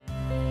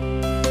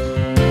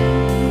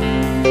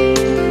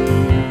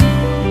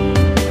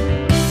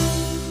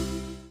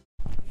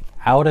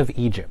out of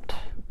Egypt.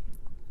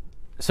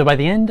 So by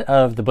the end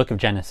of the book of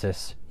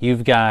Genesis,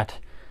 you've got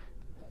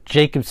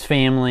Jacob's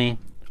family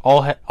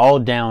all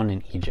down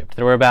in Egypt.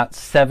 There were about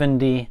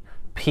 70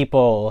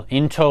 people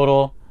in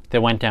total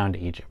that went down to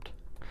Egypt.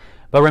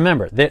 But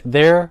remember,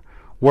 there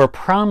were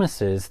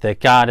promises that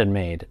God had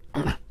made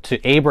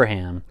to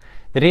Abraham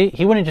that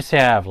he wouldn't just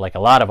have like a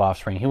lot of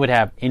offspring, he would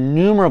have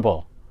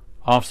innumerable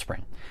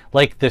offspring,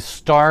 like the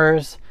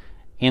stars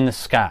in the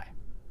sky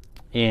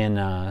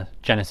in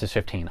Genesis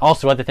 15.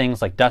 Also other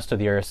things like dust of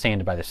the earth,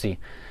 sand by the sea.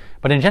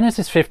 But in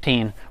Genesis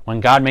 15,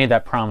 when God made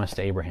that promise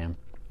to Abraham,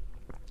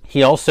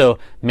 he also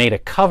made a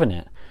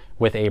covenant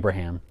with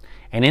Abraham.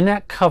 And in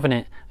that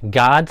covenant,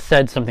 God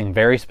said something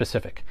very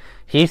specific.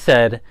 He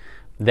said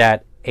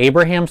that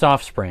Abraham's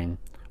offspring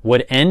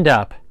would end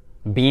up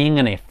being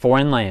in a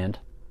foreign land,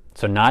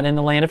 so not in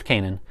the land of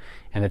Canaan,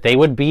 and that they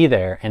would be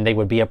there and they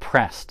would be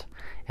oppressed.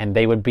 And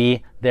they would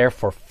be there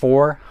for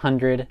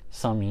 400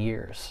 some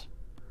years.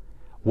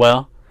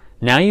 Well,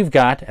 now you've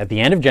got, at the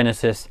end of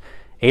Genesis,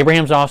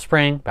 Abraham's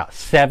offspring, about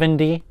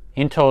 70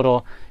 in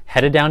total,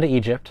 headed down to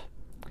Egypt.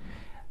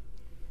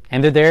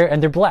 And they're there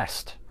and they're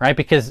blessed, right?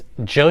 Because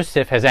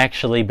Joseph has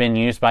actually been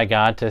used by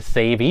God to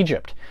save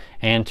Egypt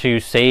and to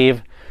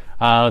save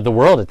the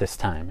world at this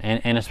time,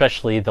 and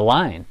especially the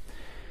line.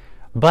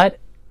 But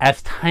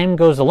as time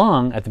goes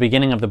along, at the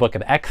beginning of the book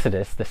of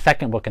Exodus, the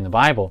second book in the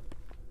Bible,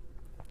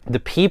 the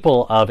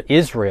people of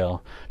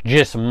Israel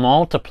just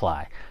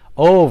multiply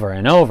over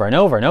and over and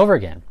over and over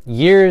again.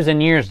 Years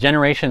and years,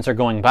 generations are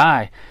going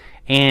by,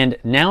 and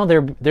now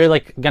they're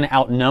like going to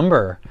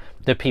outnumber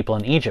the people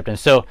in Egypt. And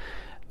so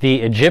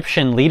the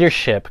Egyptian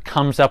leadership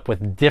comes up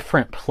with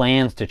different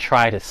plans to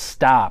try to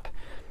stop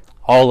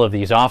all of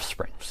these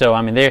offspring. So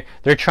I mean,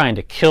 they're trying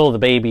to kill the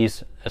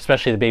babies,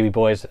 especially the baby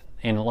boys,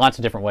 in lots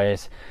of different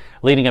ways,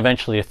 leading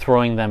eventually to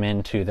throwing them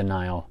into the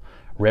Nile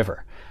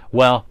River.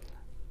 Well,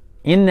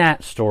 in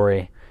that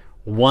story,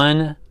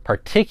 one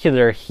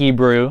particular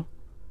Hebrew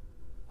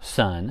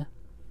son,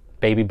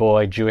 baby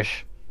boy,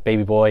 Jewish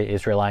baby boy,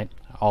 Israelite,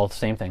 all the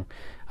same thing,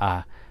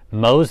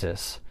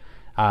 Moses,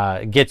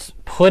 gets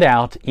put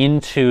out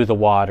into the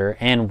water,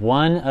 and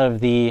one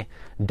of the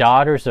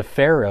daughters of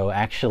Pharaoh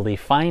actually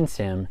finds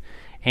him,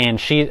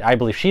 and I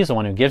believe she's the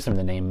one who gives him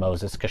the name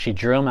Moses, because she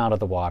drew him out of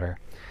the water,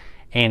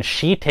 and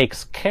she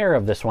takes care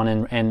of this one,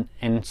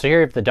 and so here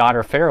you have the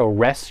daughter of Pharaoh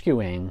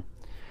rescuing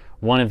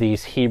one of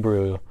these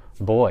Hebrew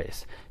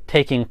boys,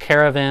 taking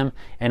care of him,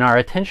 and our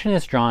attention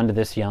is drawn to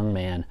this young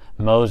man,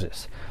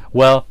 Moses.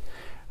 Well,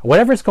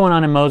 whatever's going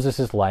on in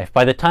Moses' life,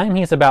 by the time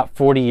he's about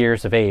 40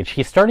 years of age,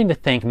 he's starting to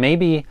think,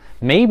 maybe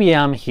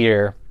I'm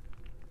here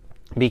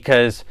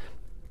because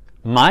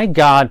my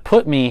God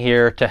put me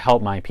here to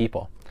help my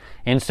people.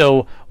 And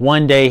so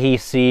one day he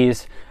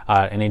sees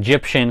an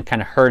Egyptian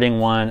kind of hurting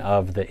one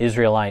of the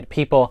Israelite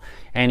people,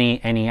 and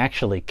he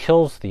actually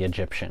kills the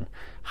Egyptian,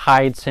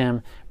 hides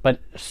him, but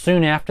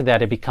soon after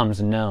that it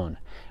becomes known.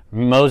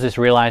 Moses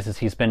realizes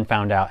he's been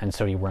found out, and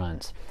so he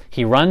runs.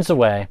 He runs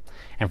away,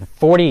 and for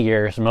 40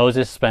 years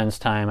Moses spends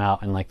time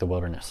out in like the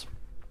wilderness.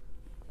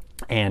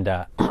 And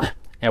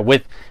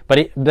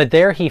but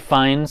there he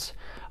finds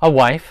a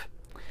wife,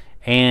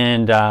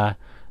 and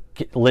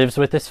lives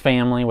with his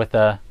family, with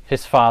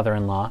his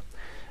father-in-law.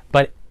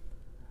 But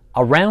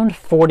around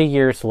 40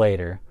 years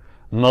later,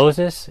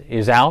 Moses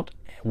is out.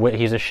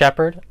 He's a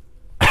shepherd,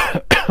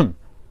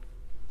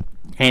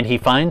 and he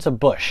finds a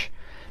bush,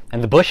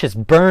 and the bush is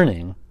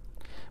burning,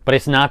 but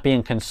it's not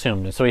being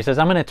consumed. And so he says,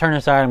 I'm going to turn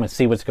aside, I'm going to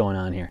see what's going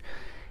on here.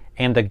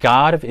 And the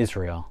God of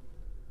Israel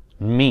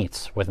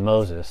meets with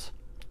Moses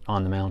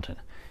on the mountain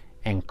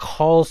and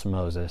calls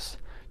Moses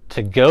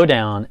to go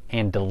down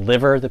and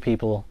deliver the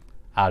people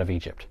out of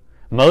Egypt.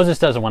 Moses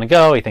doesn't want to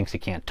go. He thinks he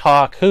can't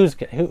talk.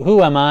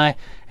 Who am I?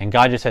 And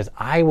God just says,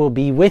 I will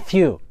be with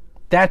you.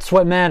 That's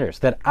what matters,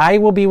 that I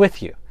will be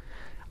with you.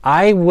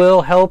 I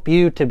will help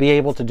you to be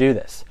able to do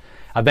this.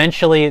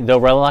 Eventually, though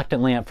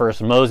reluctantly at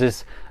first,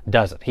 Moses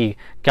does it.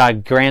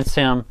 God grants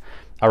him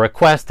a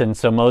request, and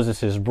so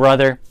Moses'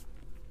 brother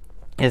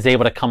is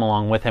able to come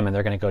along with him, and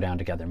they're going to go down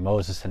together,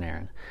 Moses and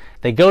Aaron.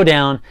 They go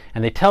down,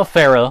 and they tell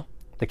Pharaoh,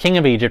 the king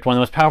of Egypt, one of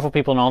the most powerful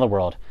people in all the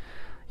world,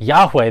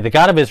 Yahweh, the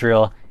God of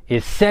Israel,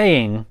 is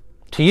saying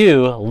to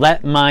you,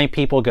 let my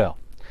people go,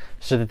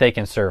 so that they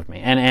can serve me.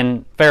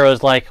 And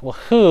Pharaoh's like, well,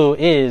 who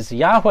is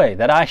Yahweh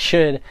that I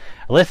should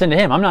listen to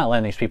him? I'm not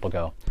letting these people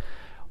go.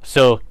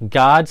 So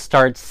God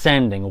starts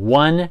sending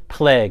one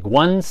plague,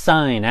 one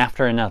sign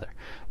after another,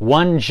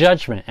 one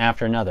judgment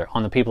after another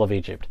on the people of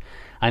Egypt,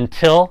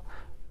 until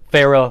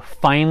Pharaoh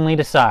finally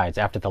decides,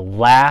 after the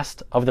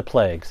last of the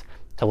plagues,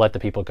 to let the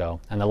people go.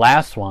 And the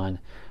last one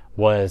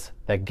was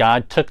that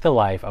God took the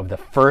life of the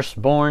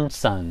firstborn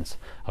sons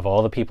of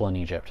all the people in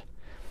Egypt.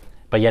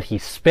 But yet he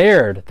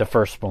spared the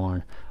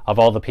firstborn of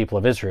all the people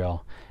of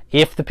Israel.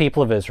 If the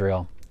people of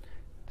Israel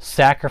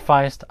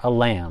sacrificed a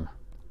lamb,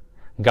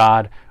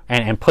 God,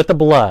 and put the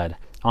blood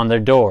on their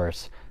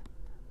doors,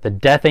 the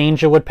death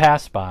angel would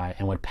pass by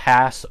and would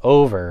pass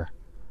over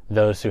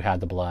those who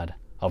had the blood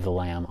of the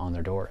lamb on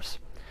their doors.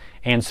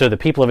 And so the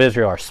people of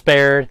Israel are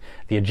spared.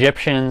 The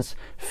Egyptians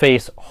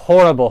face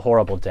horrible,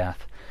 horrible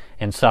death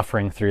and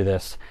suffering through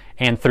this.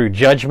 And through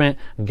judgment,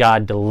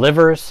 God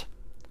delivers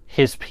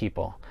his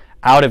people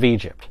out of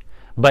Egypt.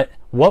 But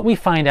what we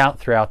find out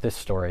throughout this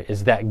story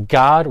is that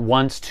God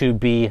wants to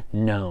be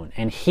known.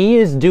 And he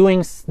is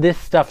doing this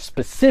stuff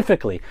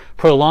specifically,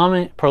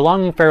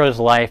 prolonging Pharaoh's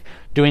life,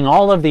 doing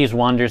all of these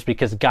wonders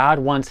because God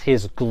wants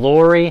his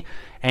glory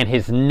and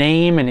his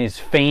name and his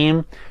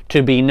fame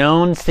to be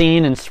known,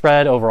 seen, and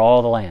spread over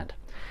all the land.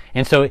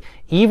 And so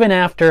even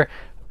after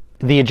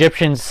the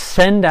Egyptians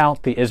send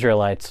out the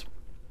Israelites,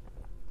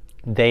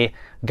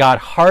 God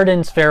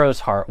hardens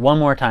Pharaoh's heart one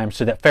more time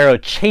so that Pharaoh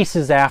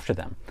chases after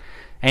them.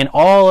 And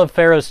all of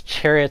Pharaoh's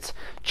chariots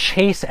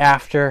chase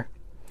after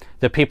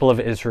the people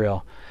of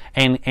Israel.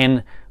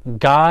 And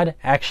God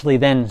actually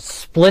then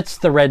splits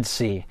the Red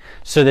Sea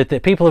so that the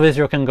people of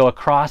Israel can go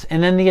across,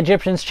 and then the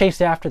Egyptians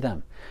chase after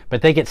them.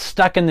 But they get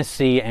stuck in the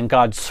sea, and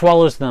God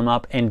swallows them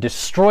up and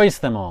destroys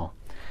them all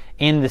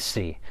in the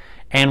sea.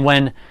 And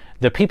when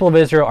the people of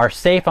Israel are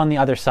safe on the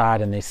other side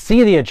and they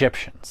see the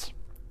Egyptians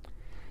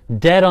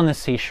dead on the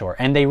seashore,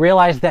 and they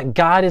realize that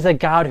God is a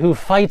God who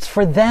fights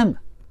for them.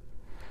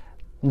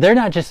 They're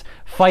not just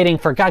fighting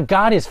for God.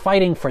 God is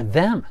fighting for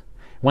them.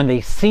 When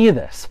they see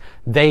this,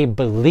 they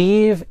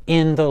believe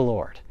in the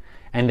Lord,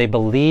 and they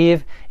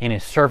believe in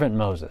his servant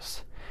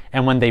Moses.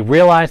 And when they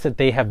realize that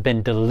they have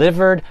been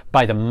delivered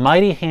by the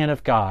mighty hand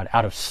of God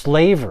out of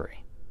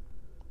slavery,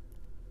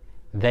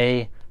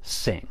 they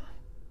sing.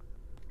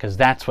 Because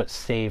that's what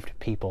saved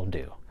people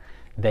do.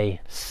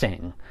 They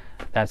sing.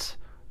 That's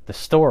the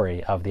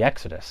story of the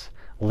Exodus,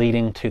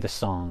 leading to the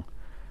song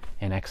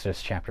in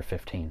Exodus chapter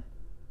 15.